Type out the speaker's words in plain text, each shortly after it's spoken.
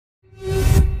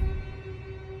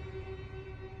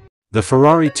The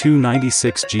Ferrari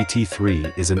 296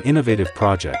 GT3 is an innovative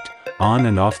project, on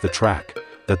and off the track,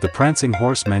 that the prancing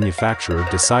horse manufacturer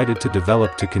decided to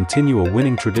develop to continue a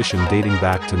winning tradition dating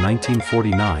back to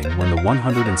 1949 when the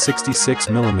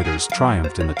 166mm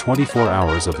triumphed in the 24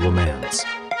 Hours of Le Mans.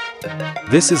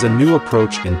 This is a new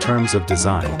approach in terms of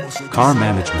design, car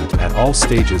management at all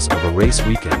stages of a race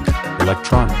weekend,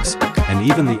 electronics, and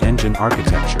even the engine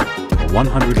architecture, a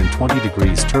 120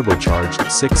 degrees turbocharged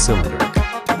 6-cylinder.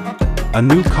 A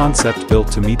new concept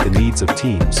built to meet the needs of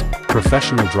teams,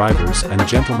 professional drivers and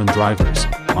gentleman drivers,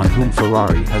 on whom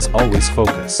Ferrari has always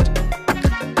focused.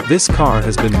 This car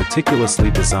has been meticulously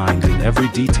designed in every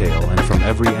detail and from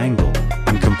every angle,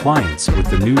 in compliance with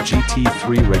the new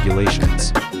GT3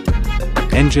 regulations.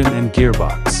 Engine and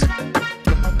gearbox.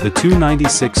 The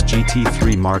 296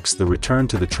 GT3 marks the return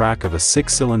to the track of a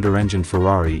 6-cylinder engine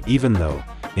Ferrari, even though,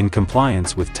 in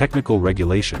compliance with technical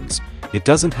regulations, it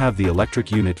doesn't have the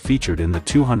electric unit featured in the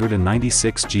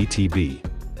 296 GTB.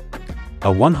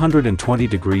 A 120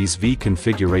 degrees V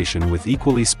configuration with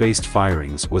equally spaced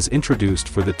firings was introduced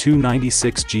for the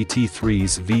 296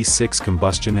 GT3's V6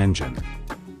 combustion engine.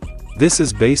 This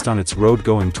is based on its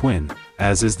road-going twin,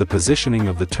 as is the positioning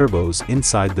of the turbos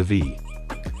inside the V.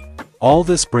 All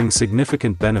this brings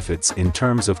significant benefits in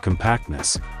terms of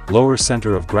compactness, lower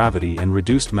center of gravity and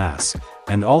reduced mass,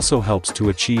 and also helps to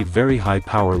achieve very high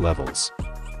power levels.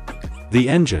 The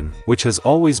engine, which has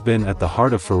always been at the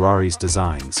heart of Ferrari's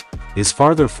designs, is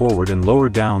farther forward and lower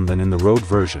down than in the road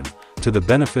version, to the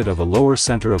benefit of a lower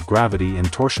center of gravity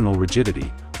and torsional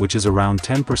rigidity, which is around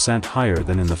 10% higher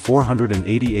than in the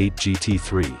 488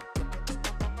 GT3.